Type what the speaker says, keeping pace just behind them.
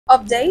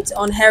Update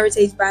on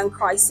Heritage Bank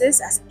crisis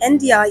as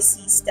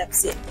NDIC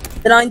steps in.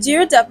 The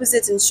Nigeria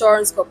Deposit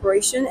Insurance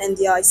Corporation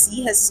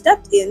 (NDIC) has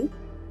stepped in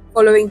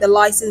following the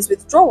license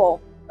withdrawal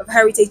of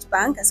Heritage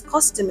Bank as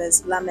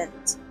customers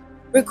lament.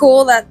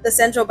 Recall that the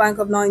Central Bank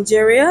of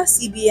Nigeria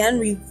 (CBN)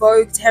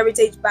 revoked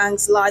Heritage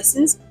Bank's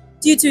license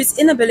due to its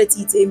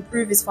inability to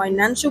improve its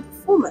financial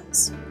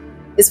performance.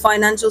 Its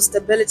financial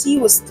stability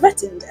was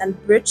threatened and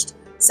breached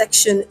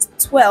Section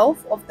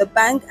 12 of the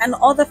Bank and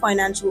Other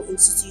Financial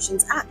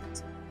Institutions Act.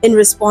 In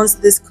response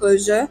to this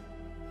closure,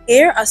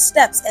 here are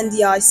steps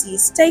NDIC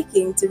is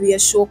taking to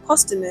reassure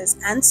customers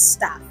and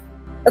staff.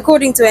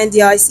 According to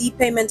NDIC,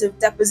 payment of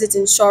deposit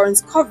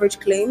insurance coverage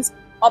claims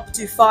up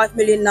to 5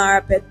 million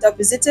naira per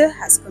depositor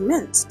has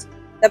commenced.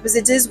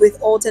 Depositors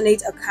with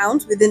alternate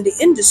accounts within the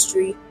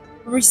industry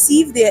will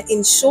receive their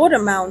insured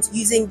amount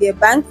using their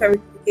bank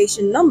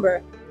verification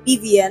number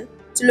 (BVN)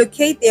 to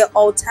locate their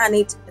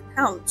alternate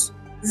account.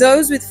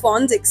 Those with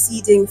funds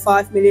exceeding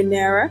 5 million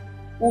naira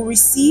will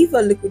receive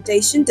a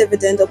liquidation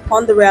dividend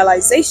upon the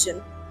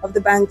realization of the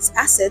bank's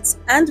assets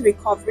and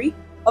recovery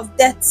of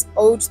debts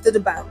owed to the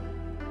bank.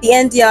 The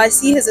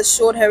NDIC has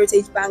assured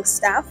Heritage Bank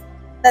staff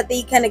that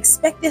they can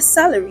expect their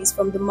salaries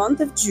from the month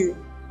of June.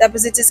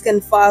 Depositors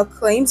can file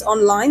claims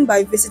online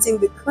by visiting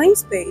the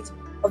claims page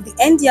of the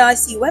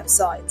NDIC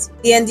website.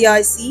 The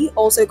NDIC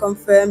also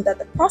confirmed that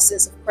the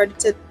process of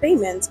credited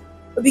payment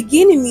will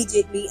begin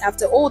immediately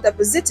after all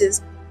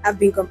depositors have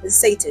been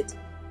compensated.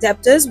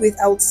 Debtors with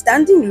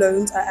outstanding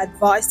loans are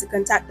advised to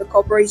contact the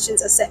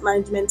corporation's Asset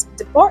Management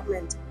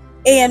Department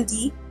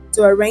 (AMD)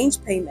 to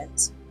arrange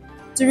payment.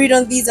 To read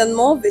on these and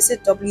more,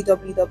 visit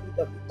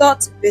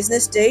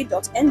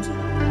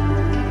www.businessday.ng.